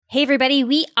Hey, everybody.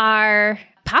 We are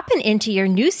popping into your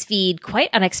newsfeed quite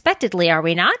unexpectedly, are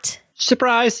we not?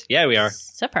 Surprise. Yeah, we are.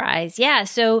 Surprise. Yeah.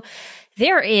 So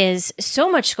there is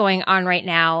so much going on right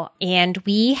now, and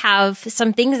we have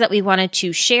some things that we wanted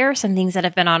to share, some things that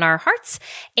have been on our hearts,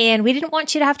 and we didn't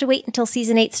want you to have to wait until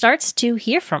season 8 starts to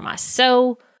hear from us.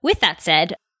 So with that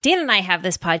said, Dan and I have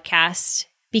this podcast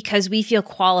because we feel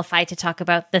qualified to talk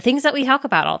about the things that we talk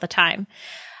about all the time.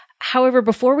 However,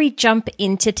 before we jump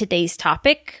into today's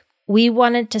topic, we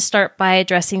wanted to start by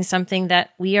addressing something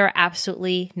that we are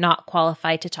absolutely not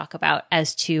qualified to talk about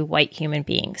as two white human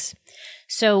beings.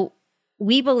 So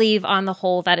we believe on the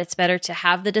whole that it's better to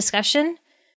have the discussion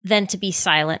than to be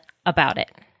silent about it.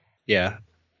 Yeah.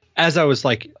 As I was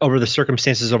over the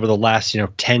circumstances over the last,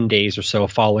 10 days or so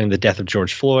following the death of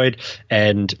George Floyd,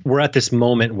 and we're at this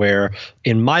moment where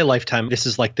in my lifetime, this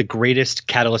is the greatest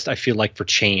catalyst I feel like for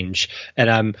change.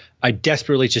 And I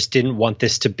desperately just didn't want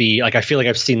this to be I feel like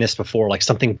I've seen this before,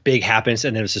 something big happens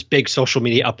and there's this big social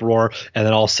media uproar and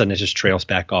then all of a sudden it just trails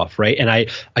back off. Right. And I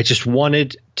just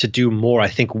wanted to do more. I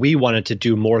think we wanted to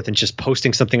do more than just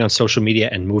posting something on social media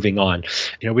and moving on.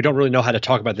 We don't really know how to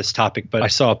talk about this topic, but I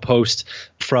saw a post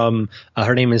from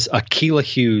her name is Akilah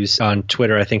Hughes on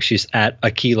Twitter. I think she's at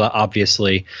Akilah,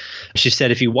 obviously. She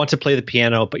said, if you want to play the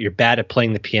piano, but you're bad at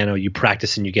playing the piano, you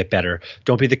practice and you get better.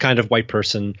 Don't be the kind of white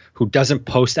person who doesn't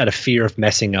post out of fear of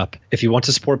messing up. If you want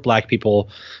to support Black people,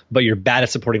 but you're bad at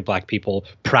supporting Black people,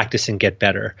 practice and get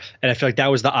better. And I feel like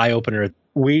that was the eye opener.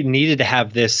 We needed to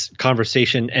have this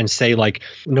conversation and say,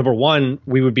 number one,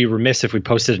 we would be remiss if we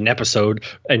posted an episode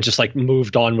and just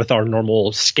moved on with our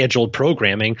normal scheduled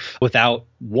programming without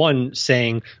one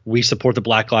saying we support the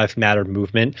Black Lives Matter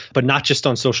movement, but not just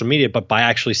on social media, but by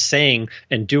actually saying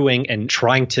and doing and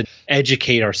trying to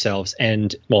educate ourselves.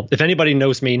 And well, if anybody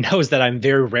knows me, knows that I'm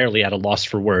very rarely at a loss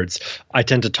for words. I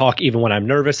tend to talk even when I'm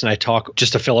nervous, and I talk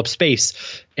just to fill up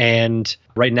space. And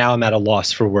right now I'm at a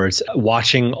loss for words.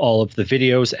 Watching all of the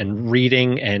videos and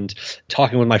reading and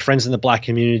talking with my friends in the Black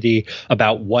community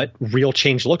about what real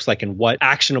change looks like and what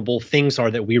actionable things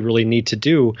are that we really need to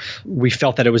do, we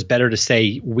felt that it was better to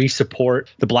say we support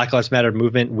the Black Lives Matter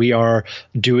movement. We are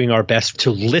doing our best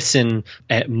to listen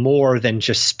at more than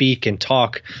just speak and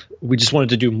talk. We just wanted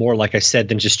to do more, like I said,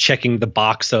 than just checking the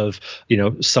box of,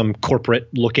 some corporate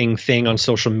looking thing on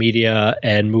social media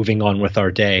and moving on with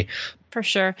our day. For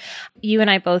sure. You and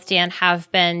I both, Dan,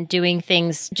 have been doing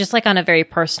things just on a very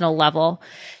personal level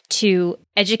to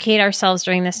educate ourselves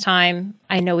during this time.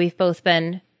 I know we've both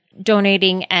been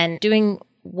donating and doing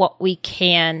what we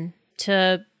can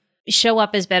to show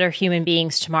up as better human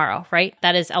beings tomorrow, right?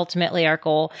 That is ultimately our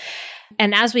goal.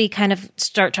 And as we kind of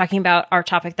start talking about our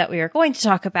topic that we are going to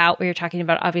talk about, we are talking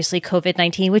about obviously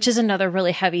COVID-19, which is another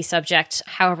really heavy subject.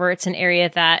 However, it's an area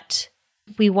that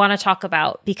we want to talk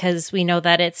about because we know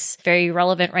that it's very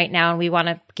relevant right now and we want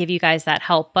to give you guys that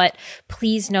help. But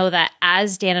please know that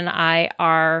as Dan and I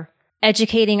are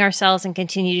educating ourselves and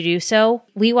continue to do so,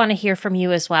 we want to hear from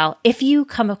you as well. If you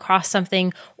come across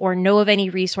something or know of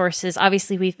any resources,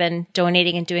 obviously we've been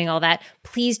donating and doing all that,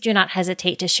 please do not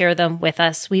hesitate to share them with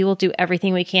us. We will do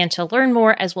everything we can to learn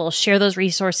more, as well as share those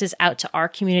resources out to our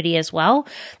community as well.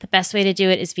 The best way to do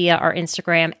it is via our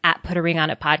Instagram at Put a Ring on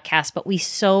It Podcast. But we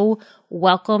so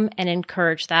welcome and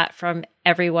encourage that from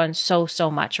everyone so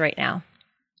much right now.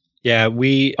 Yeah,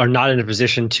 we are not in a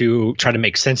position to try to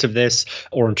make sense of this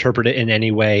or interpret it in any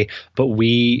way, but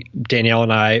Danielle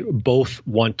and I both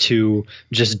want to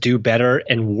just do better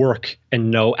and work and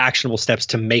know actionable steps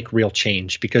to make real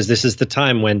change, because this is the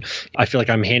time when I feel like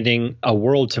I'm handing a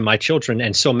world to my children,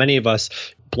 and so many of us,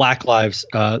 Black lives,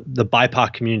 the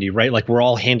BIPOC community, right? We're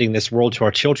all handing this world to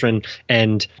our children,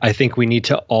 and I think we need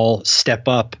to all step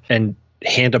up and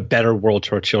hand a better world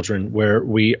to our children where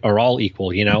we are all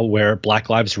equal, where Black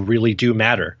lives really do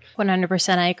matter.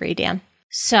 100% I agree, Dan.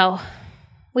 So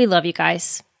we love you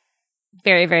guys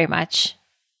very, very much.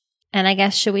 And I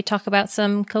guess, should we talk about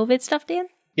some COVID stuff, Dan?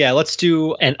 Yeah, let's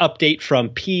do an update from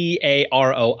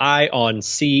PAROI on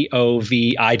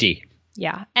COVID.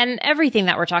 Yeah. And everything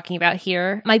that we're talking about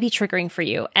here might be triggering for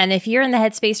you. And if you're in the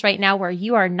headspace right now where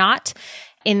you are not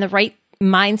in the right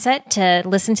mindset to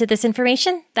listen to this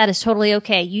information, that is totally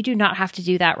okay. You do not have to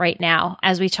do that right now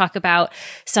as we talk about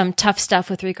some tough stuff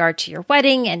with regard to your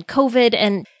wedding and COVID,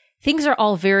 and things are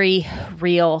all very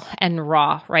real and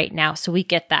raw right now. So we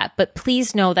get that. But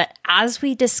please know that as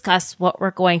we discuss what we're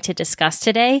going to discuss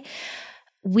today,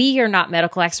 we are not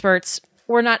medical experts.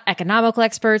 We're not economical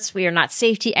experts. We are not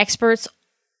safety experts.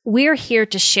 We're here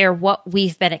to share what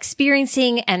we've been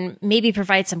experiencing and maybe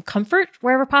provide some comfort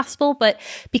wherever possible. But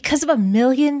because of a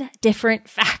million different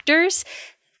factors,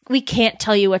 We can't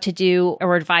tell you what to do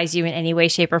or advise you in any way,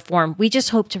 shape, or form. We just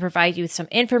hope to provide you with some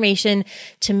information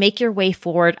to make your way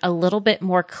forward a little bit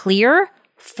more clear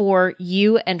for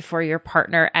you and for your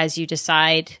partner as you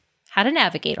decide how to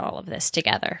navigate all of this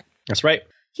together. That's right.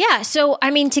 Yeah. So,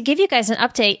 I mean, to give you guys an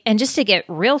update and just to get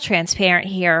real transparent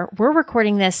here, we're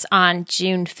recording this on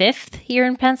June 5th here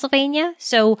in Pennsylvania.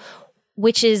 So,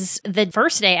 which is the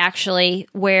first day actually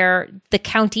where the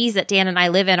counties that Dan and I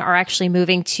live in are actually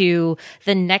moving to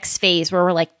the next phase where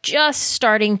we're like just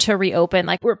starting to reopen.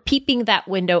 Like we're peeping that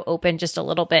window open just a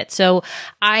little bit. So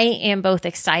I am both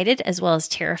excited as well as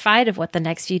terrified of what the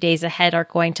next few days ahead are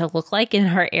going to look like in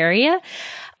our area.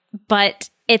 But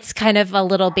it's kind of a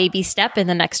little baby step in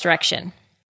the next direction.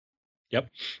 Yep.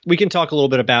 We can talk a little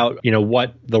bit about,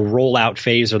 what the rollout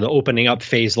phase or the opening up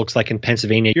phase looks like in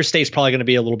Pennsylvania. Your state's probably going to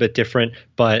be a little bit different,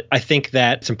 but I think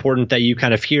that it's important that you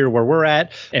kind of hear where we're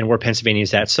at and where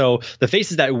Pennsylvania's at. So the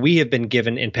phases that we have been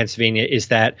given in Pennsylvania is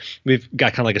that we've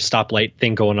got kind of like a stoplight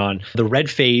thing going on. The red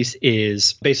phase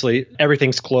is basically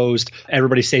everything's closed.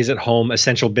 Everybody stays at home.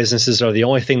 Essential businesses are the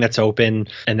only thing that's open,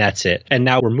 and that's it. And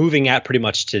now we're moving at pretty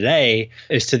much today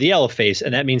is to the yellow phase.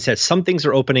 And that means that some things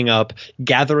are opening up.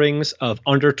 Gatherings of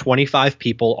under 25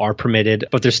 people are permitted,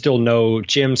 but there's still no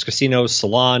gyms, casinos,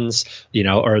 salons,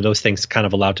 or those things kind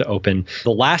of allowed to open. The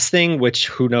last thing, which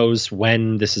who knows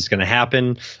when this is going to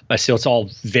happen, still it's all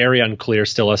very unclear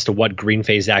still as to what green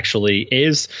phase actually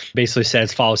is, basically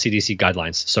says follow CDC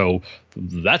guidelines. So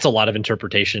that's a lot of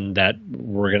interpretation that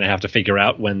we're going to have to figure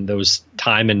out when those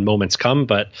time and moments come,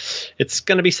 but it's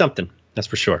going to be something, that's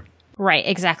for sure. Right,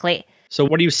 exactly. So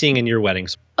what are you seeing in your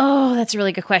weddings? Oh, that's a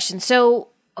really good question. So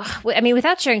I mean,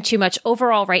 without sharing too much,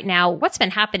 overall right now, what's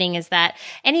been happening is that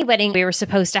any wedding we were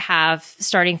supposed to have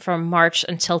starting from March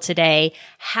until today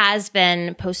has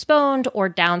been postponed or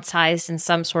downsized in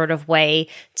some sort of way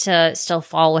to still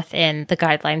fall within the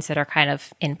guidelines that are kind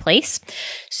of in place.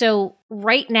 So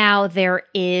right now there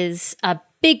is a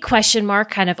big question mark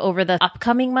kind of over the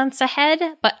upcoming months ahead.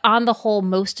 But on the whole,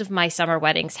 most of my summer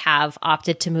weddings have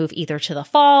opted to move either to the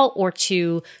fall or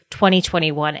to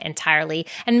 2021 entirely.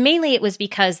 And mainly it was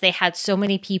because they had so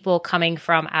many people coming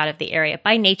from out of the area.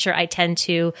 By nature, I tend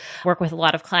to work with a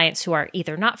lot of clients who are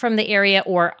either not from the area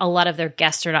or a lot of their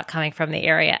guests are not coming from the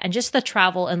area. And just the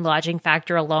travel and lodging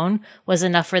factor alone was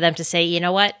enough for them to say, you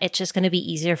know what, it's just going to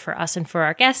be easier for us and for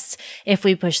our guests if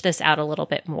we push this out a little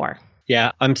bit more.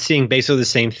 Yeah, I'm seeing basically the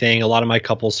same thing. A lot of my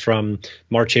couples from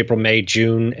March, April, May,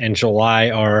 June, and July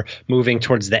are moving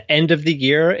towards the end of the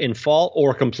year in fall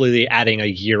or completely adding a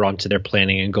year onto their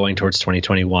planning and going towards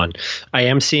 2021. I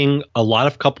am seeing a lot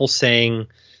of couples saying,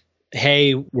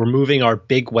 hey, we're moving our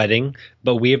big wedding,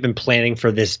 but we have been planning for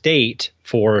this date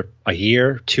for a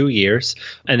year, 2 years.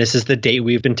 And this is the date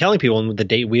we've been telling people and the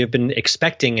date we have been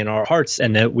expecting in our hearts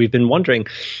and that we've been wondering.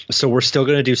 So we're still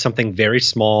going to do something very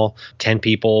small, 10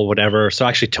 people, whatever. So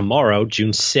actually tomorrow,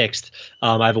 June 6th,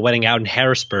 I have a wedding out in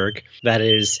Harrisburg that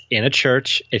is in a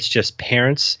church. It's just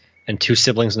parents and 2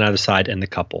 siblings on either side and the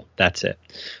couple. That's it.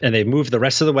 And they moved the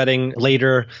rest of the wedding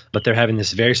later, but they're having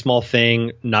this very small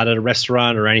thing, not at a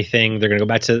restaurant or anything. They're going to go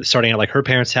back to starting at like her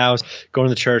parents' house, going to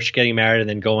the church, getting married, and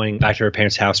then going back to her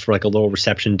parents' house for like a little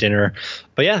reception dinner.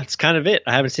 But yeah, it's kind of it.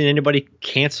 I haven't seen anybody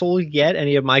cancel yet,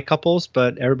 any of my couples,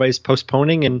 but everybody's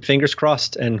postponing and fingers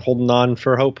crossed and holding on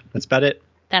for hope. That's about it.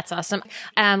 That's awesome.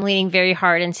 I'm leaning very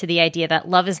hard into the idea that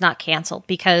love is not canceled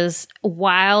because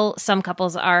while some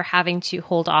couples are having to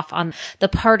hold off on the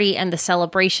party and the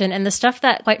celebration and the stuff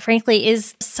that, quite frankly,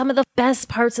 is some of the best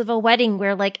parts of a wedding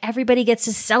where like everybody gets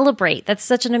to celebrate. That's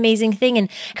such an amazing thing and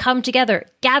come together,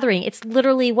 gathering. It's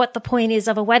literally what the point is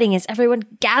of a wedding is everyone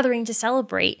gathering to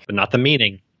celebrate. But not the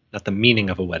meaning. Not the meaning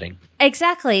of a wedding.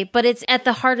 Exactly. But it's at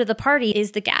the heart of the party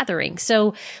is the gathering.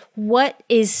 So what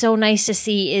is so nice to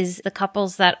see is the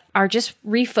couples that are just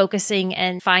refocusing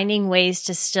and finding ways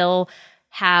to still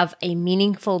have a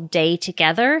meaningful day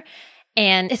together.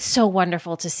 And it's so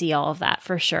wonderful to see all of that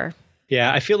for sure. Yeah,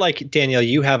 I feel like, Danielle,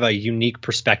 you have a unique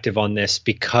perspective on this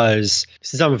because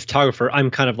since I'm a photographer,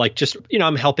 I'm kind of like just,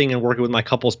 I'm helping and working with my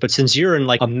couples. But since you're in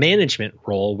like a management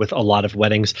role with a lot of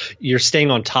weddings, you're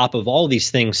staying on top of all these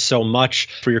things so much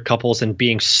for your couples and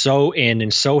being so in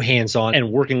and so hands-on and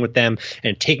working with them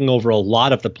and taking over a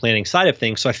lot of the planning side of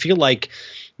things. So I feel like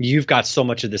you've got so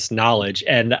much of this knowledge,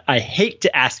 and I hate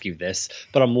to ask you this,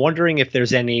 but I'm wondering if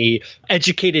there's any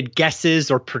educated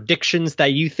guesses or predictions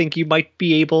that you think you might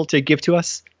be able to give to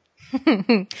us?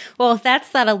 Well, if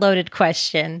that's not a loaded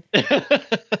question,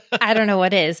 I don't know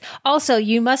what is. Also,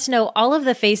 you must know all of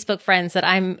the Facebook friends that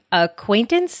I'm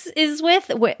acquaintances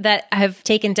with that have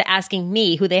taken to asking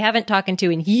me, who they haven't talked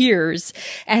to in years,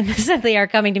 and suddenly are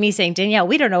coming to me saying, Danielle,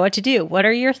 we don't know what to do. What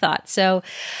are your thoughts? So,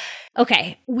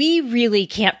 okay, we really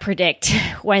can't predict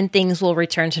when things will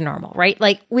return to normal, right?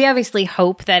 Like, we obviously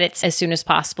hope that it's as soon as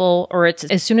possible, or it's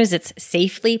as soon as it's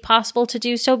safely possible to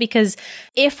do so, because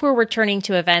if we're returning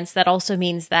to events, that also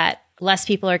means that less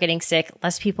people are getting sick,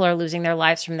 less people are losing their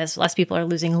lives from this, less people are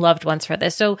losing loved ones for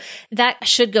this. So that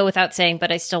should go without saying,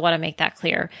 but I still want to make that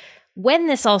clear. When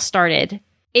this all started,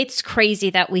 it's crazy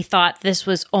that we thought this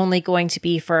was only going to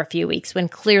be for a few weeks, when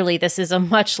clearly this is a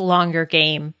much longer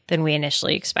game than we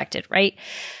initially expected, right?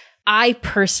 I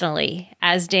personally,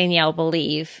 as Danielle,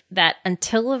 believe that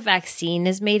until a vaccine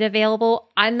is made available,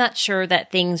 I'm not sure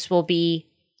that things will be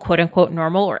quote unquote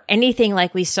normal or anything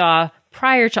like we saw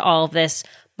prior to all of this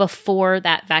before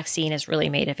that vaccine is really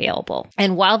made available.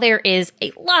 And while there is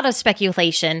a lot of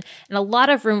speculation and a lot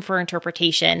of room for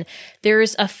interpretation,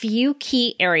 there's a few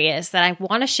key areas that I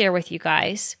want to share with you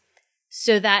guys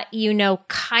so that you know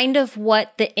kind of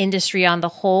what the industry on the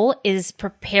whole is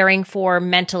preparing for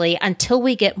mentally until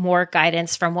we get more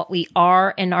guidance from what we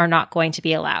are and are not going to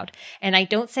be allowed. And I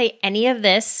don't say any of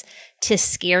this to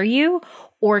scare you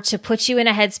or to put you in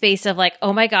a headspace of like,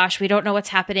 oh my gosh, we don't know what's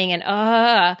happening, and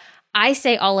I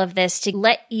say all of this to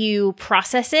let you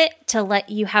process it, to let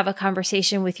you have a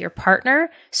conversation with your partner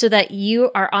so that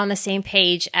you are on the same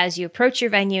page as you approach your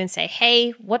venue and say,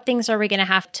 hey, what things are we going to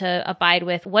have to abide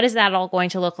with? What is that all going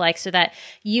to look like, so that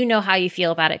you know how you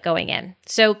feel about it going in?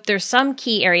 So there's some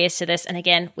key areas to this. And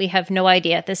again, we have no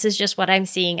idea. This is just what I'm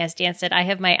seeing. As Dan said, I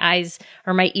have my eyes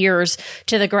or my ears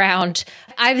to the ground.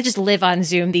 I just live on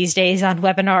Zoom these days on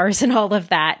webinars and all of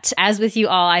that. As with you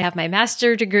all, I have my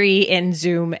master's degree in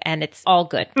Zoom, and it's all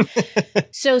good.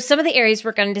 So some of the areas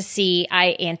we're going to see,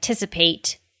 I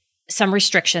anticipate some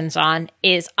restrictions on,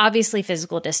 is obviously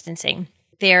physical distancing.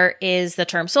 There is the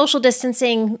term social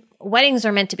distancing. Weddings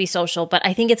are meant to be social, but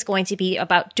I think it's going to be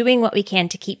about doing what we can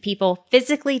to keep people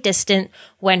physically distant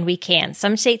when we can.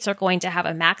 Some states are going to have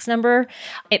a max number.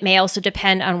 It may also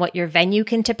depend on what your venue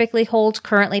can typically hold.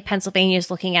 Currently, Pennsylvania is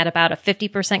looking at about a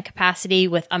 50% capacity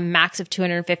with a max of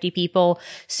 250 people.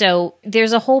 So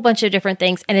there's a whole bunch of different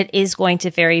things, and it is going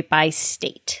to vary by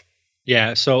state.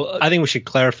 Yeah, so I think we should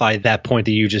clarify that point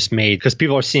that you just made, because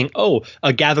people are seeing,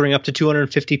 a gathering up to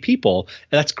 250 people.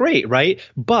 And that's great, right?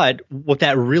 But what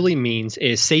that really means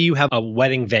is, say you have a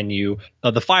wedding venue,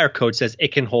 the fire code says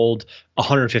it can hold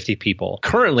 150 people.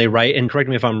 Currently, right, and correct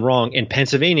me if I'm wrong, in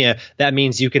Pennsylvania, that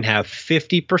means you can have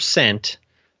 50%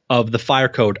 of the fire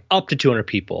code up to 200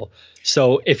 people.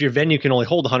 So if your venue can only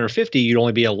hold 150, you'd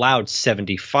only be allowed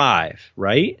 75,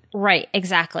 right? Right,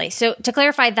 exactly. So to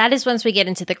clarify, that is once we get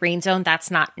into the green zone.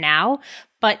 That's not now.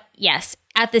 But yes,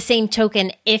 at the same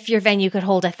token, if your venue could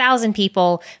hold 1,000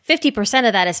 people, 50%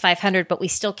 of that is 500, but we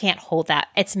still can't hold that.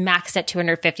 It's maxed at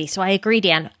 250. So I agree,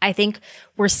 Dan. I think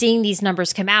we're seeing these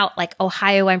numbers come out. Like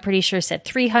Ohio, I'm pretty sure said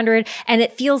 300. And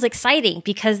it feels exciting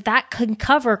because that could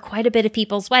cover quite a bit of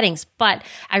people's weddings. But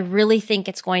I really think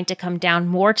it's going to come down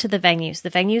more to the venues. The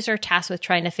venues are tasked with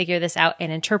trying to figure this out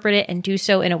and interpret it and do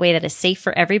so in a way that is safe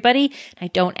for everybody. I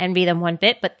don't envy them one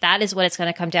bit, but that is what it's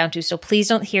going to come down to. So please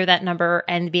don't hear that number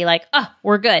and be like,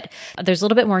 we're good. There's a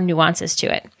little bit more nuances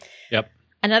to it. Yep.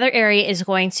 Another area is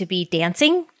going to be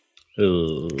dancing.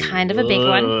 Kind of a big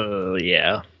one.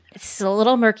 Yeah. It's a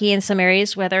little murky in some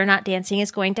areas whether or not dancing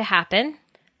is going to happen.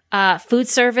 Food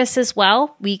service as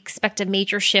well. We expect a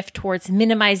major shift towards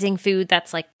minimizing food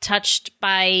that's like touched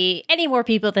by any more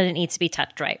people than it needs to be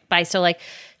touched, right? So like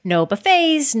no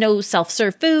buffets, no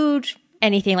self-serve food,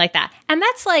 anything like that. And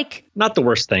that's like not the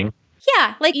worst thing.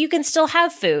 Yeah, like you can still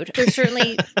have food. There's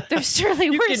certainly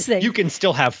worse things. You can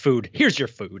still have food. Here's your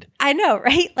food. I know,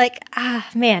 right? Like,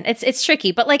 man, it's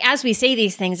tricky. But like as we say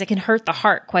these things, it can hurt the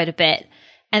heart quite a bit.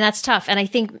 And that's tough. And I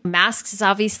think masks is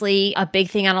obviously a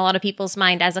big thing on a lot of people's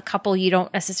mind. As a couple, you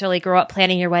don't necessarily grow up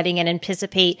planning your wedding and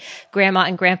anticipate grandma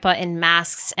and grandpa in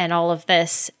masks and all of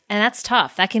this. And that's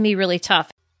tough. That can be really tough.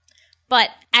 But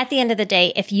at the end of the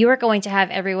day, if you are going to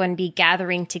have everyone be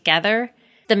gathering together,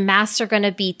 the masks are going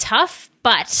to be tough,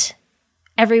 but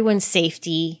everyone's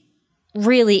safety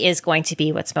really is going to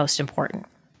be what's most important.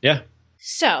 Yeah.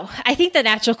 So I think the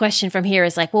natural question from here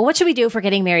is like, well, what should we do if we're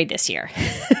getting married this year?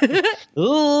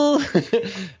 Ooh.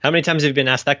 How many times have you been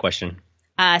asked that question?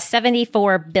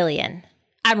 74 billion.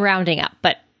 I'm rounding up,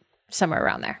 but somewhere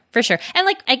around there for sure. And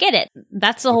like, I get it.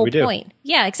 That's the whole point.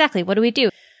 Yeah, exactly. What do we do?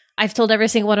 I've told every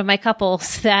single one of my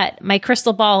couples that my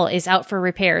crystal ball is out for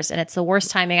repairs and it's the worst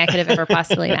timing I could have ever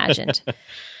possibly imagined.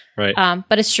 Right.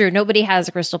 But it's true. Nobody has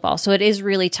a crystal ball. So it is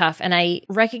really tough. And I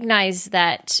recognize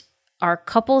that our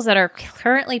couples that are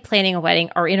currently planning a wedding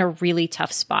are in a really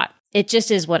tough spot. It just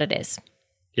is what it is.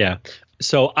 Yeah.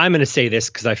 So I'm going to say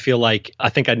this because I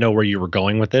think I know where you were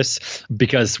going with this,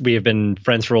 because we have been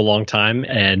friends for a long time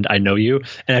and I know you.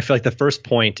 And I feel like the first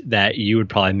point that you would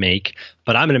probably make,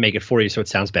 but I'm going to make it for you so it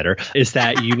sounds better, is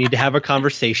that you need to have a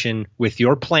conversation with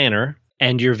your planner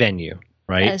and your venue,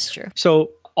 right? That is true.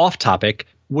 So off topic,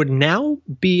 would now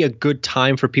be a good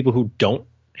time for people who don't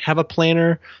have a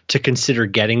planner to consider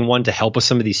getting one to help with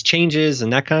some of these changes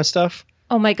and that kind of stuff?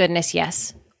 Oh my goodness,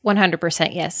 yes.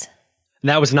 100% yes. And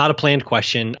that was not a planned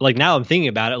question. Like now I'm thinking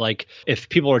about it, like if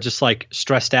people are just like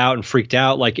stressed out and freaked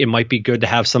out, like it might be good to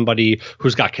have somebody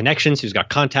who's got connections, who's got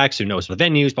contacts, who knows the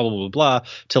venues, blah, blah, blah, blah,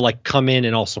 to like come in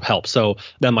and also help. So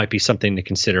that might be something to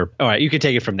consider. All right, you can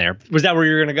take it from there. Was that where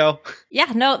you were going to go?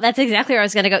 Yeah, no, that's exactly where I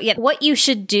was going to go. Yeah, what you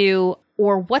should do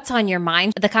or what's on your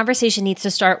mind, the conversation needs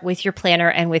to start with your planner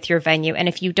and with your venue. And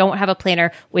if you don't have a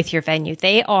planner, with your venue.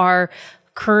 They are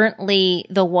currently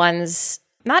the ones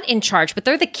not in charge, but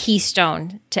they're the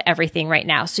keystone to everything right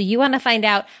now. So you want to find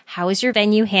out, how is your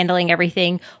venue handling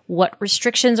everything? What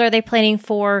restrictions are they planning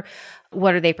for?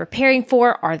 What are they preparing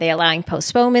for? Are they allowing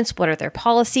postponements? What are their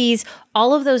policies?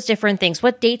 All of those different things.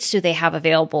 What dates do they have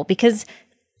available? Because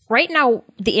right now,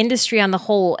 the industry on the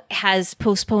whole has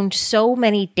postponed so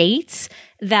many dates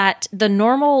that the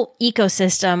normal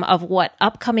ecosystem of what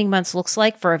upcoming months looks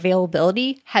like for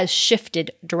availability has shifted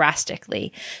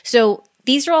drastically. So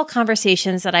these are all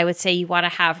conversations that I would say you want to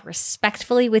have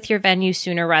respectfully with your venue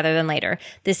sooner rather than later.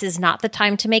 This is not the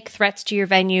time to make threats to your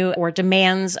venue or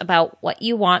demands about what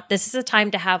you want. This is a time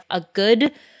to have a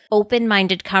good,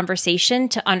 open-minded conversation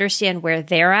to understand where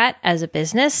they're at as a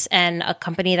business and a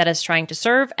company that is trying to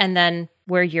serve, and then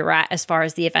where you're at as far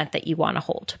as the event that you want to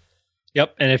hold.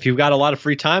 Yep. And if you've got a lot of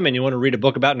free time and you want to read a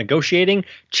book about negotiating,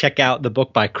 check out the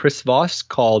book by Chris Voss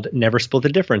called Never Split the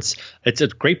Difference. It's a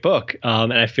great book.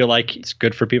 And I feel like it's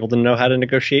good for people to know how to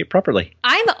negotiate properly.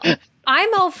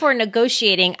 I'm all for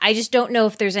negotiating. I just don't know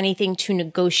if there's anything to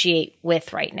negotiate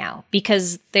with right now,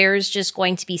 because there's just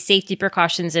going to be safety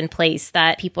precautions in place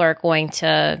that people are going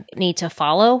to need to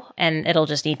follow, and it'll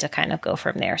just need to kind of go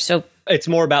from there. So it's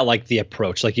more about like the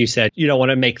approach. Like you said, you don't want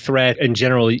to make threat. In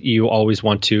general, you always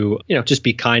want to, just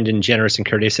be kind and generous and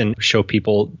courteous and show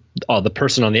people, the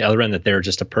person on the other end, that they're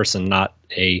just a person, not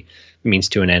a means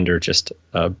to an end or just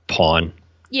a pawn.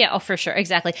 Yeah, oh, for sure.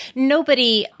 Exactly.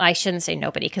 I shouldn't say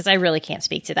nobody, because I really can't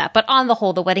speak to that. But on the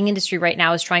whole, the wedding industry right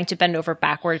now is trying to bend over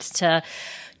backwards to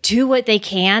do what they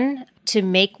can to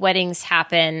make weddings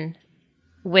happen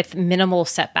with minimal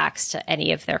setbacks to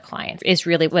any of their clients, is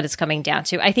really what it's coming down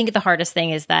to. I think the hardest thing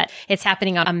is that it's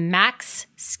happening on a max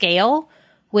scale,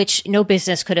 which no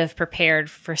business could have prepared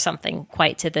for something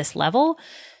quite to this level.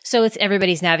 So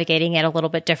everybody's navigating it a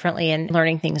little bit differently and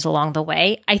learning things along the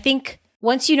way. I think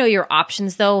once you know your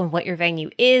options, though, and what your venue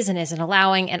is and isn't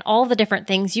allowing and all the different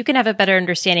things, you can have a better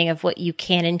understanding of what you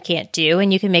can and can't do,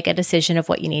 and you can make a decision of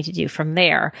what you need to do from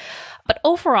there. But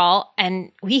overall,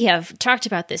 and we have talked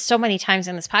about this so many times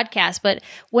in this podcast, but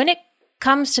when it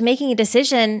comes to making a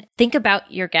decision, think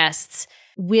about your guests.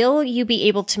 Will you be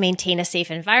able to maintain a safe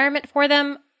environment for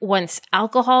them? Once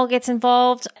alcohol gets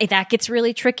involved, that gets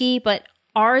really tricky, but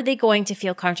are they going to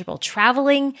feel comfortable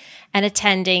traveling and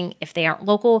attending if they aren't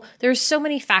local? There's so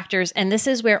many factors, and this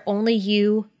is where only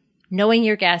you, knowing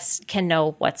your guests, can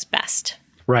know what's best.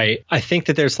 Right. I think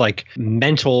that there's like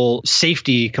mental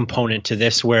safety component to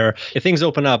this, where if things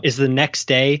open up, is the next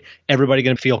day everybody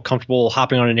going to feel comfortable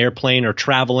hopping on an airplane or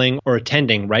traveling or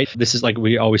attending, right? This is like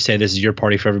we always say, this is your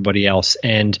party for everybody else,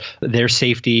 and their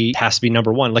safety has to be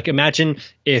number one. Like imagine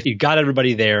if you got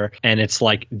everybody there and it's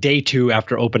like day 2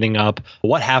 after opening up.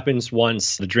 What happens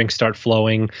once the drinks start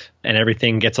flowing and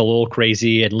everything gets a little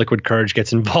crazy and liquid courage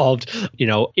gets involved?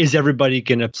 Is everybody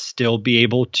going to still be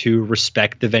able to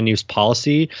respect the venue's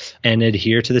policy and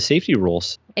adhere to the safety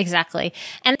rules? Exactly.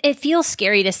 And it feels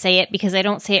scary to say it because I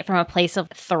don't say it from a place of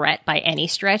threat by any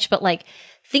stretch, but like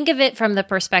think of it from the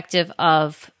perspective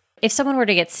of if someone were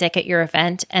to get sick at your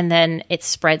event and then it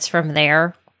spreads from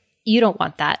there, you don't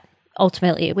want that.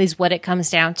 Ultimately, it is what it comes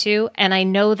down to. And I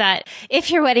know that if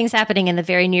your wedding's happening in the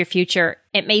very near future,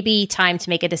 it may be time to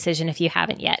make a decision if you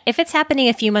haven't yet. If it's happening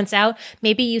a few months out,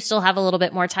 maybe you still have a little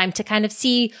bit more time to kind of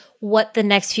see what the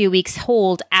next few weeks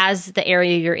hold as the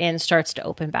area you're in starts to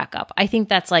open back up. I think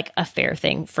that's like a fair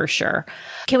thing for sure.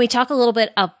 Can we talk a little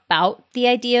bit about the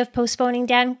idea of postponing,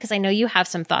 Dan? Because I know you have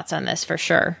some thoughts on this for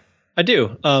sure. I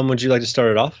do. Would you like to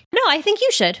start it off? No, I think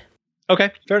you should. Okay,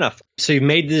 fair enough. So you've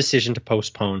made the decision to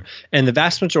postpone. And the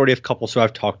vast majority of couples who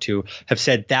I've talked to have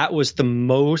said that was the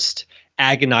most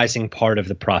agonizing part of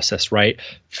the process, right?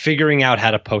 Figuring out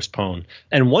how to postpone.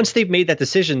 And once they've made that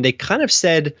decision, they kind of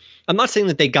said, I'm not saying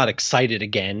that they got excited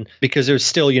again because there's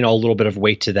still, a little bit of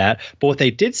weight to that. But what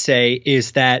they did say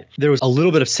is that there was a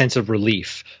little bit of sense of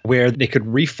relief where they could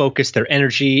refocus their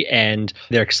energy and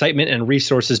their excitement and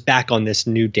resources back on this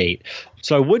new date.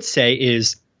 So I would say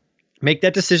is make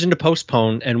that decision to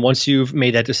postpone. And once you've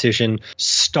made that decision,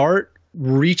 start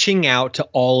reaching out to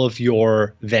all of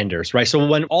your vendors, right? So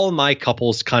when all of my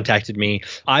couples contacted me,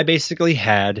 I basically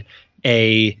had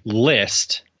a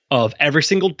list of every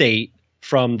single date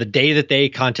from the day that they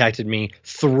contacted me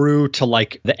through to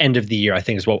like the end of the year, I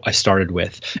think is what I started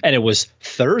with. And it was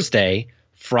Thursday,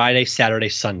 Friday, Saturday,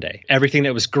 Sunday. Everything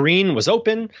that was green was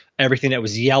open. Everything that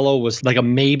was yellow was like a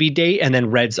maybe date. And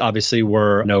then reds obviously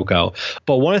were no-go.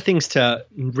 But one of the things to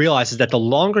realize is that the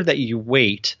longer that you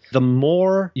wait, the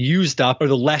more used up or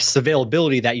the less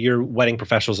availability that your wedding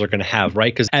professionals are going to have,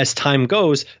 right? Because as time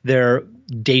goes, their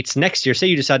dates next year, say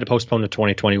you decide to postpone to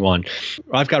 2021.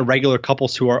 I've got regular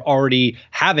couples who are already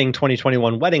having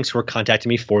 2021 weddings who are contacting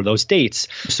me for those dates.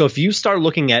 So if you start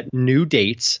looking at new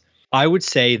dates, I would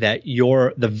say that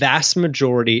the vast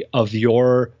majority of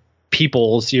your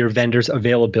vendors'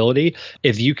 availability,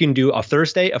 if you can do a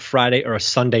Thursday, a Friday, or a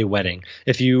Sunday wedding.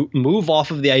 If you move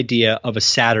off of the idea of a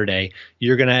Saturday,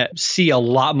 you're going to see a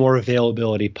lot more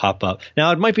availability pop up.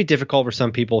 Now, it might be difficult for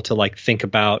some people to like think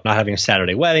about not having a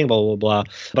Saturday wedding, blah, blah, blah.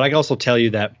 But I can also tell you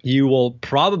that you will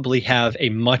probably have a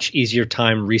much easier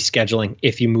time rescheduling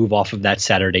if you move off of that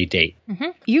Saturday date. Mm-hmm.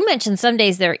 You mentioned some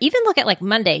days there, even look at like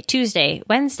Monday, Tuesday,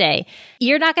 Wednesday.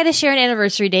 You're not going to share an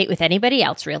anniversary date with anybody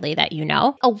else really that you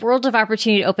know. A world of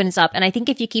opportunity opens up. And I think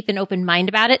if you keep an open mind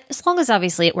about it, as long as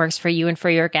obviously it works for you and for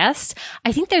your guests,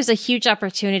 I think there's a huge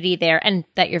opportunity there, and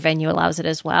that your venue allows it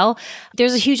as well.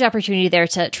 There's a huge opportunity there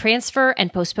to transfer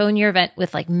and postpone your event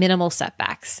with like minimal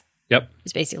setbacks. Yep.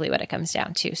 Is basically what it comes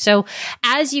down to. So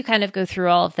as you kind of go through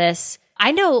all of this,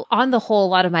 I know on the whole,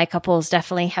 a lot of my couples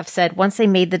definitely have said once they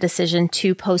made the decision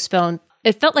to postpone,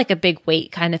 it felt like a big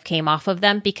weight kind of came off of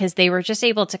them because they were just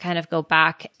able to kind of go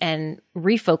back and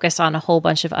refocus on a whole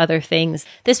bunch of other things.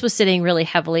 This was sitting really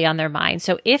heavily on their mind.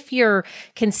 So if you're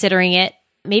considering it,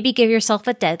 maybe give yourself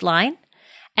a deadline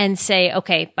and say,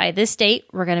 okay, by this date,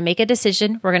 we're going to make a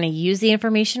decision. We're going to use the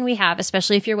information we have,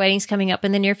 especially if your wedding's coming up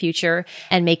in the near future,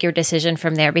 and make your decision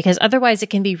from there. Because otherwise it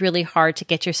can be really hard to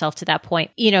get yourself to that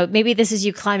point. Maybe this is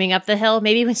you climbing up the hill.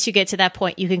 Maybe once you get to that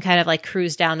point, you can kind of like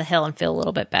cruise down the hill and feel a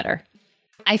little bit better.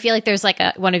 I feel like there's like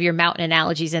one of your mountain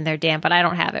analogies in there, Dan, but I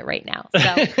don't have it right now.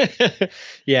 So.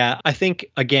 Yeah, I think,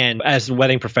 again, as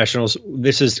wedding professionals,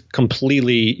 this is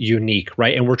completely unique,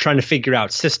 right? And we're trying to figure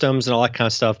out systems and all that kind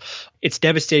of stuff. It's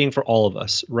devastating for all of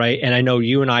us, right? And I know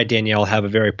you and I, Danielle, have a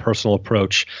very personal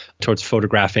approach towards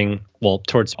photographing,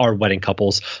 towards our wedding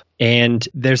couples. And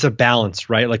there's a balance,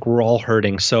 right? Like we're all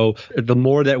hurting. So the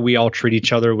more that we all treat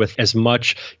each other with as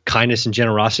much kindness and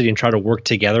generosity and try to work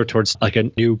together towards like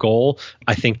a new goal,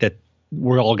 I think that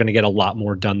we're all going to get a lot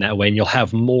more done that way. And you'll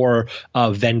have more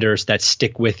vendors that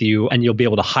stick with you, and you'll be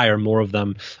able to hire more of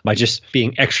them by just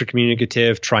being extra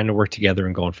communicative, trying to work together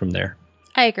and going from there.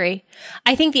 I agree.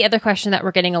 I think the other question that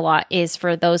we're getting a lot is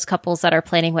for those couples that are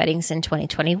planning weddings in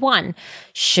 2021.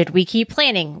 Should we keep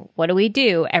planning? What do we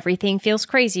do? Everything feels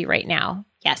crazy right now.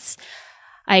 Yes,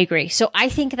 I agree. So I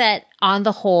think that on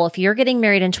the whole, if you're getting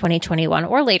married in 2021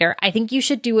 or later, I think you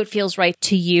should do what feels right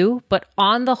to you. But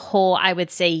on the whole, I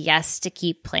would say yes to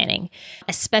keep planning,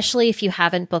 especially if you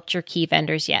haven't booked your key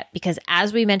vendors yet. Because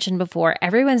as we mentioned before,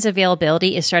 everyone's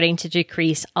availability is starting to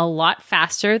decrease a lot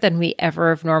faster than we ever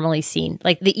have normally seen.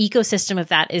 Like the ecosystem of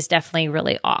that is definitely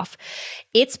really off.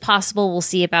 It's possible we'll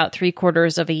see about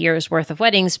 3/4 of a year's worth of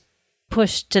weddings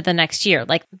pushed to the next year.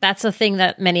 Like that's a thing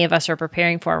that many of us are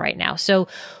preparing for right now. So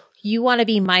you want to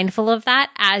be mindful of that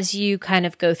as you kind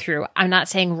of go through. I'm not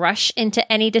saying rush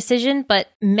into any decision, but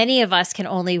many of us can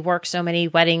only work so many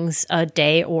weddings a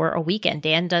day or a weekend.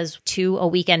 Dan does 2 a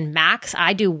weekend max.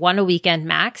 I do 1 a weekend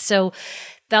max. So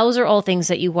those are all things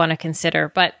that you want to consider.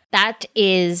 But that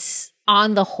is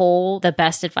on the whole, the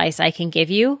best advice I can give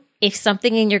you. If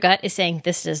something in your gut is saying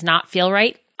this does not feel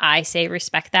right, I say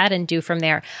respect that and do from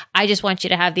there. I just want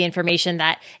you to have the information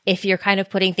that if you're kind of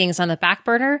putting things on the back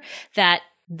burner, that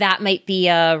might be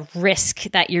a risk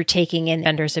that you're taking in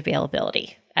vendors'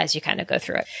 availability as you kind of go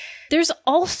through it. There's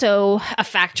also a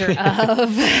factor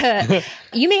of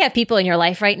you may have people in your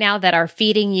life right now that are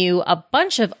feeding you a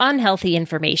bunch of unhealthy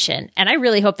information. And I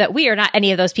really hope that we are not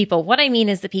any of those people. What I mean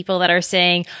is the people that are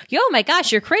saying, yo, my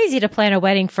gosh, you're crazy to plan a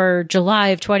wedding for July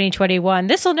of 2021.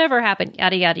 This will never happen,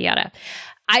 yada, yada, yada.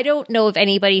 I don't know of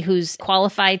anybody who's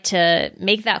qualified to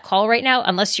make that call right now,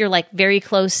 unless you're like very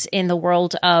close in the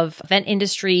world of event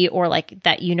industry or like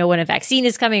that, you know, when a vaccine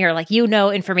is coming or like, you know,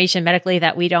 information medically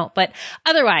that we don't. But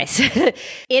otherwise, it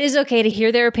is okay to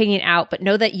hear their opinion out, but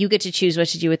know that you get to choose what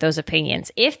to do with those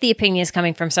opinions. If the opinion is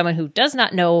coming from someone who does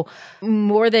not know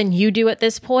more than you do at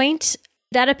this point,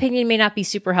 that opinion may not be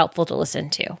super helpful to listen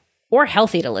to or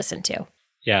healthy to listen to.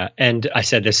 Yeah. And I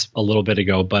said this a little bit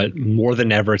ago, but more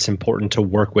than ever, it's important to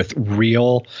work with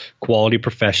real quality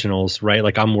professionals, right?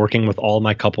 Like I'm working with all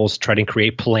my couples, trying to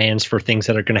create plans for things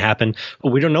that are going to happen.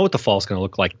 But we don't know what the fall is going to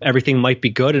look like. Everything might be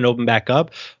good and open back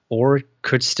up, or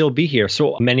could still be here.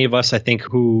 So many of us, I think,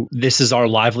 who this is our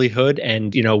livelihood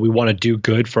and, you know, we want to do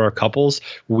good for our couples.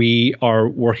 We are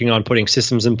working on putting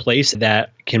systems in place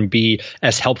that can be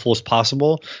as helpful as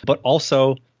possible, but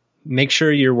also make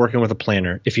sure you're working with a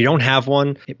planner. If you don't have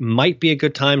one, it might be a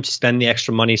good time to spend the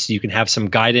extra money so you can have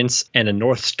some guidance and a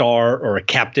North Star or a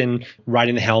captain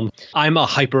riding the helm. I'm a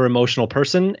hyper emotional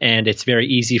person and it's very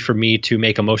easy for me to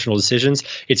make emotional decisions.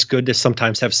 It's good to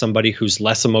sometimes have somebody who's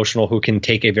less emotional, who can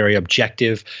take a very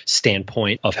objective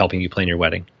standpoint of helping you plan your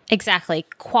wedding. Exactly.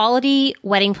 Quality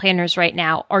wedding planners right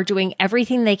now are doing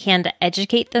everything they can to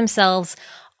educate themselves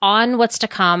on what's to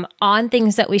come, on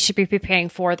things that we should be preparing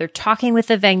for. They're talking with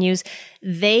the venues.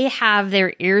 They have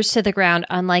their ears to the ground,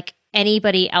 unlike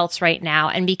anybody else right now.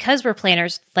 And because we're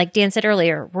planners, like Dan said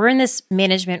earlier, we're in this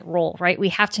management role, right? We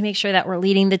have to make sure that we're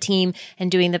leading the team and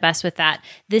doing the best with that.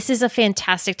 This is a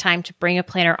fantastic time to bring a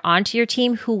planner onto your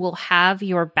team who will have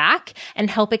your back and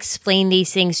help explain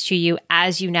these things to you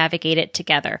as you navigate it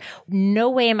together. No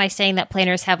way am I saying that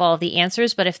planners have all of the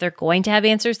answers, but if they're going to have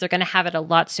answers, they're going to have it a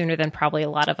lot sooner than probably a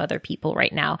lot of other people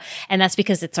right now. And that's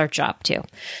because it's our job too.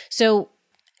 So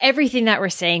everything that we're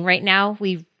saying right now,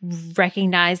 we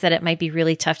recognize that it might be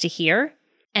really tough to hear,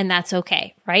 and that's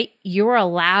okay, right? You're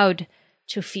allowed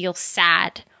to feel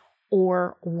sad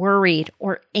or worried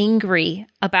or angry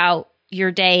about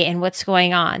your day and what's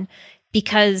going on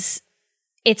because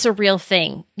it's a real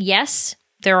thing. Yes,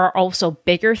 there are also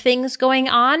bigger things going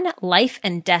on. Life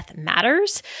and death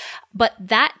matters, but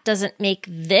that doesn't make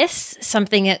this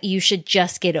something that you should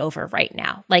just get over right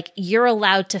now. Like, you're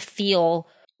allowed to feel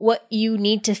what you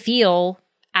need to feel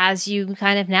as you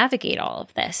kind of navigate all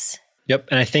of this. Yep.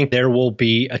 And I think there will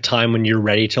be a time when you're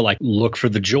ready to like look for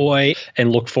the joy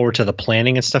and look forward to the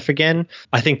planning and stuff again.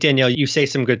 I think, Danielle, you say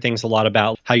some good things a lot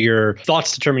about how your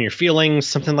thoughts determine your feelings,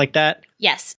 something like that.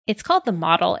 Yes. It's called The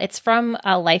Model. It's from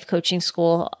a life coaching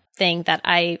school thing that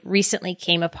I recently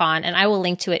came upon, and I will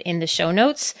link to it in the show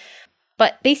notes.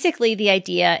 But basically, the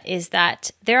idea is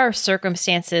that there are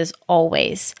circumstances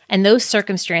always, and those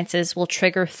circumstances will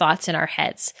trigger thoughts in our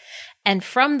heads. And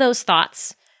from those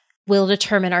thoughts will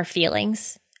determine our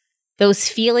feelings. Those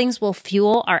feelings will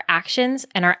fuel our actions,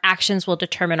 and our actions will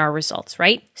determine our results,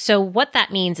 right? So what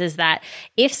that means is that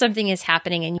if something is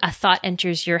happening and a thought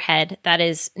enters your head that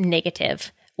is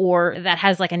negative, or that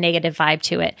has like a negative vibe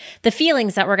to it, the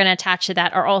feelings that we're going to attach to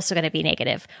that are also going to be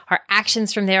negative. Our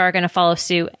actions from there are going to follow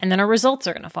suit, and then our results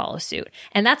are going to follow suit.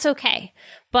 And that's okay.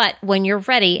 But when you're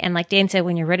ready, and like Dan said,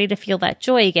 when you're ready to feel that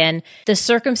joy again, the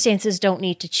circumstances don't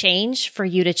need to change for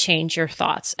you to change your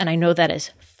thoughts. And I know that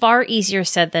is far easier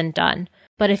said than done.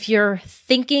 But if you're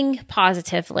thinking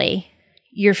positively,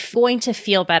 you're going to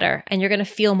feel better and you're going to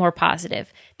feel more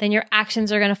positive. Then your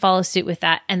actions are going to follow suit with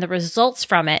that. And the results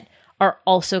from it are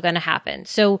also going to happen.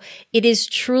 So it is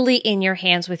truly in your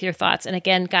hands with your thoughts. And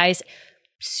again, guys,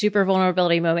 super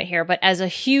vulnerability moment here, but as a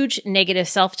huge negative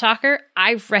self-talker,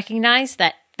 I've recognized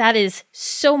that that is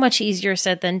so much easier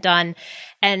said than done.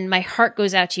 And my heart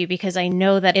goes out to you because I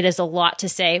know that it is a lot to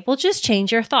say, well, just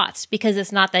change your thoughts, because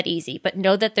it's not that easy. But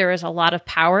know that there is a lot of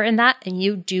power in that, and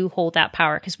you do hold that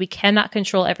power, because we cannot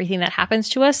control everything that happens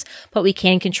to us, but we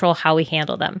can control how we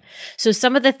handle them. So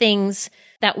some of the things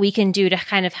that we can do to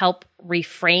kind of help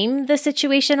reframe the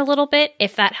situation a little bit,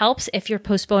 if that helps, if you're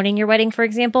postponing your wedding, for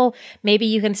example, maybe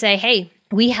you can say, hey,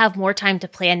 we have more time to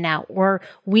plan now, or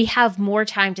we have more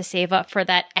time to save up for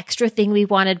that extra thing we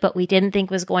wanted, but we didn't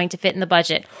think was going to fit in the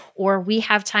budget, or we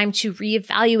have time to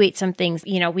reevaluate some things,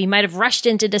 we might have rushed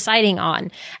into deciding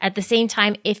on. At the same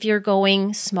time, if you're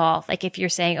going small, like if you're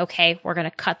saying, okay, we're going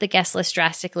to cut the guest list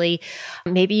drastically,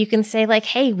 maybe you can say like,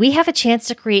 hey, we have a chance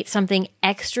to create something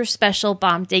extra special by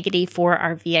bomb diggity for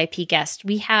our VIP guest.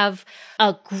 We have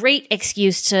a great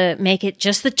excuse to make it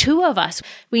just the two of us.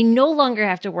 We no longer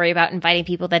have to worry about inviting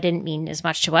people that didn't mean as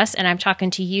much to us. And I'm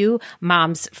talking to you,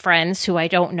 Mom's friends who I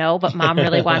don't know, but Mom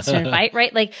really wants to invite,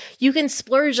 right? Like you can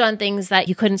splurge on things that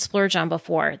you couldn't splurge on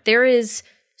before. There is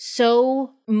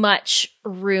so much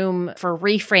room for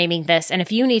reframing this. And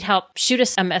if you need help, shoot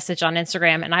us a message on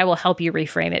Instagram and I will help you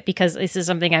reframe it, because this is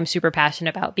something I'm super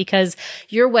passionate about, because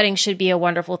your wedding should be a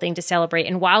wonderful thing to celebrate.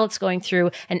 And while it's going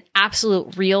through an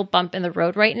absolute real bump in the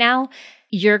road right now,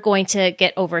 you're going to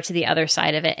get over to the other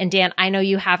side of it. And Dan, I know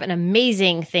you have an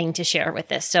amazing thing to share with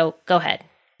this. So go ahead.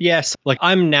 Yes. Like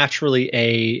I'm naturally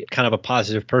a kind of a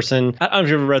positive person. I don't know if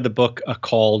you've ever read the book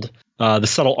called The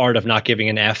Subtle Art of Not Giving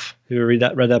an F. Have you ever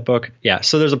read that book? Yeah.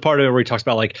 So there's a part of it where he talks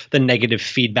about like the negative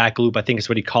feedback loop, I think is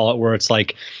what he call it, where it's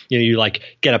like, you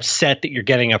like get upset that you're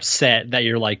getting upset, that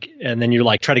you're like, and then you're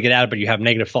like try to get out, but you have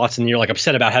negative thoughts and you're like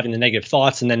upset about having the negative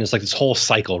thoughts. And then it's like this whole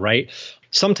cycle, right?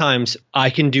 Sometimes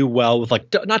I can do well with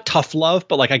like, not tough love,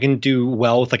 but like I can do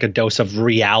well with like a dose of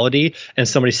reality and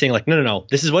somebody saying like, no,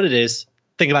 this is what it is.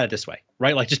 Think about it this way,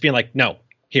 right? Like just being like, no,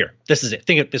 here, this is it.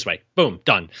 Think of it this way. Boom,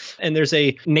 done. And there's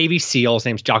a Navy SEAL, his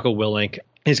name's Jocko Willink.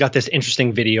 He's got this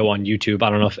interesting video on YouTube. I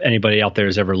don't know if anybody out there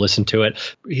has ever listened to it.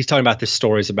 He's talking about this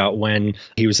stories about when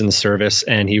he was in the service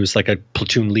and he was like a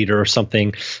platoon leader or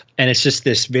something. And it's just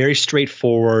this very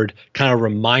straightforward kind of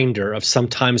reminder of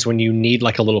sometimes when you need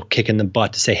like a little kick in the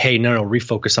butt to say, hey, no,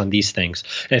 refocus on these things.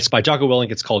 And it's by Jocko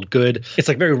Willink. It's called Good. It's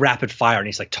like very rapid fire. And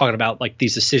he's like talking about like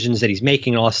these decisions that he's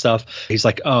making and all that stuff. He's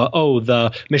like,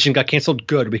 the mission got canceled.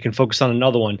 Good. We can focus on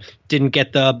another one. Didn't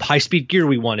get the high speed gear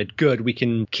we wanted. Good. We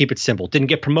can keep it simple. Didn't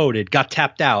get promoted. Got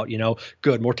tapped out.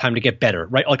 Good. More time to get better.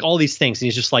 Right. Like all these things. And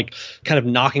he's just like kind of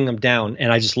knocking them down.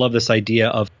 And I just love this idea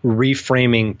of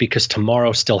reframing because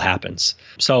tomorrow still happens.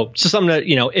 So just something that,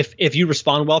 if you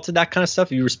respond well to that kind of stuff,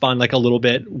 if you respond like a little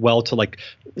bit well to like,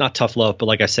 not tough love, but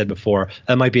like I said before,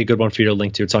 that might be a good one for you to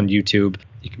link to. It's on YouTube.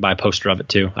 You can buy a poster of it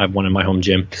too. I have one in my home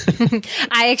gym.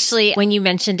 I actually, when you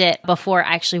mentioned it before,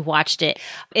 I actually watched it.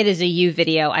 It is a you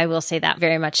video. I will say that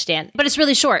very much, Stan. But it's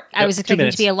really short. Yep, I was expecting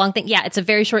it to be a long thing. Yeah, it's a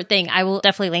very short thing. I will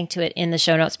definitely link to it in the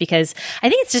show notes because I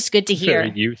think it's just good to hear.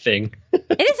 Very you thing.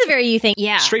 It is a very you thing.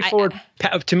 Yeah. Straightforward.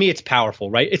 To me, it's powerful,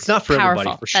 right? It's not for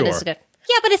everybody, for sure. That is good.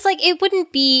 Yeah, but it's like,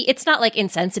 it's not like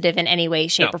insensitive in any way,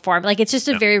 shape, or form. Like it's just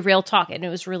a very real talk and it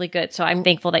was really good. So I'm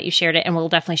thankful that you shared it and we'll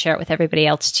definitely share it with everybody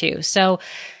else too. So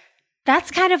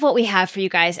that's kind of what we have for you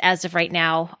guys as of right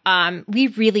now. We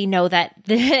really know that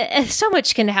so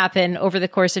much can happen over the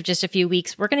course of just a few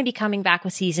weeks. We're going to be coming back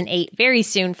with season 8 very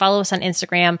soon. Follow us on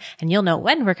Instagram and you'll know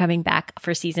when we're coming back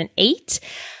for season 8.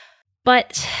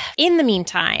 But in the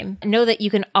meantime, know that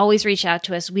you can always reach out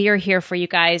to us. We are here for you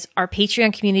guys. Our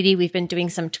Patreon community, we've been doing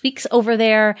some tweaks over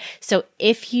there. So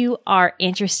if you are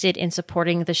interested in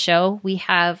supporting the show, we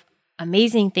have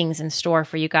amazing things in store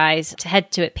for you guys. To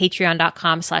head to it,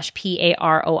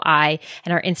 patreon.com/PAROI.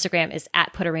 And our Instagram is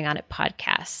 @PutARingOnIt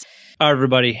Podcast. All right,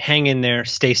 everybody, hang in there,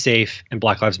 stay safe, and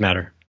Black Lives Matter.